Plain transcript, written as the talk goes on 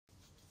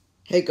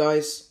Hey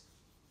guys,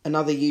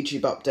 another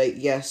YouTube update.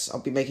 Yes, I'll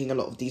be making a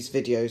lot of these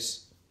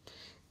videos.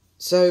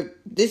 So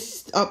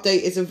this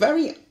update is a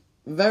very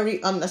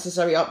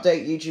unnecessary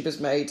update YouTube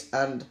has made,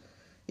 and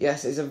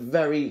yes, it's a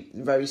very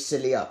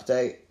silly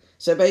update.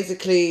 So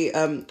basically,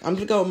 I'm going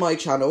to go on my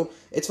channel.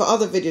 It's for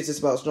other videos as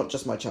well, it's not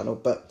just my channel,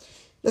 but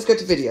let's go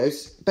to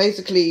videos.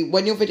 Basically,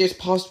 when your video's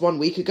passed 1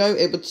 week ago,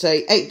 it would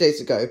say 8 days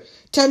ago,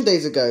 10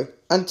 days ago,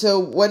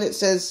 until when it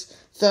says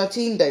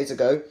 13 days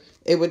ago,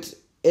 it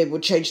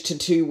would change to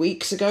 2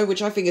 weeks ago,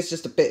 which I think is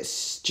just a bit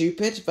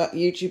stupid, but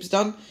YouTube's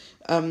done.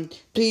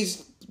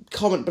 Please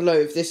comment below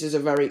if this is a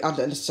very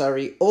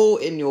unnecessary,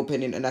 or in your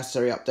opinion, a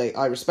necessary update.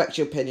 I respect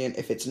your opinion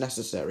if it's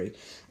necessary.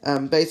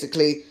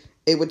 Basically,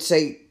 it would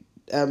say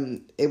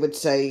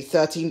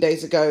 13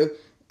 days ago,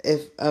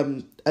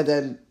 and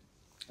then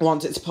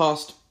once it's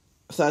past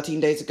 13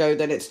 days ago,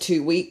 then it's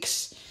 2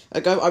 weeks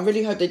ago. I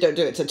really hope they don't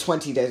do it to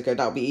 20 days ago.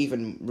 That would be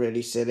even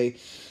really silly.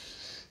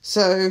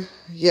 So,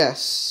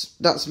 yes,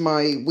 that's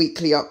my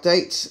weekly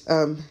update.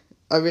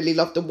 I really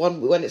love the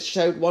one when it's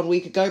showed 1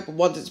 week ago, but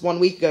once it's 1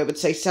 week ago, it would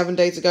say 7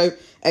 days ago,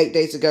 8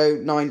 days ago,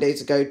 9 days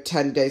ago,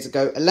 10 days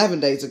ago, 11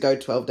 days ago,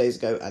 12 days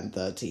ago, and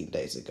 13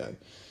 days ago.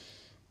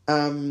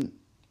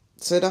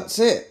 So that's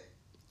it.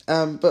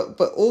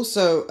 But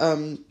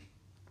also,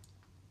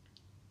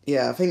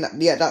 yeah, I think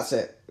that's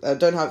it. I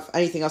don't have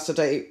anything else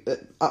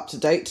up to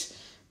date,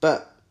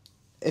 but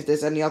if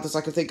there's any others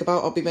I can think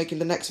about, I'll be making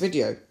the next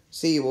video.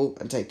 See you all,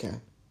 and take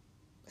care.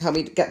 Help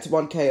me get to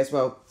 1K as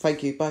well.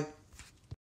 Thank you, bye.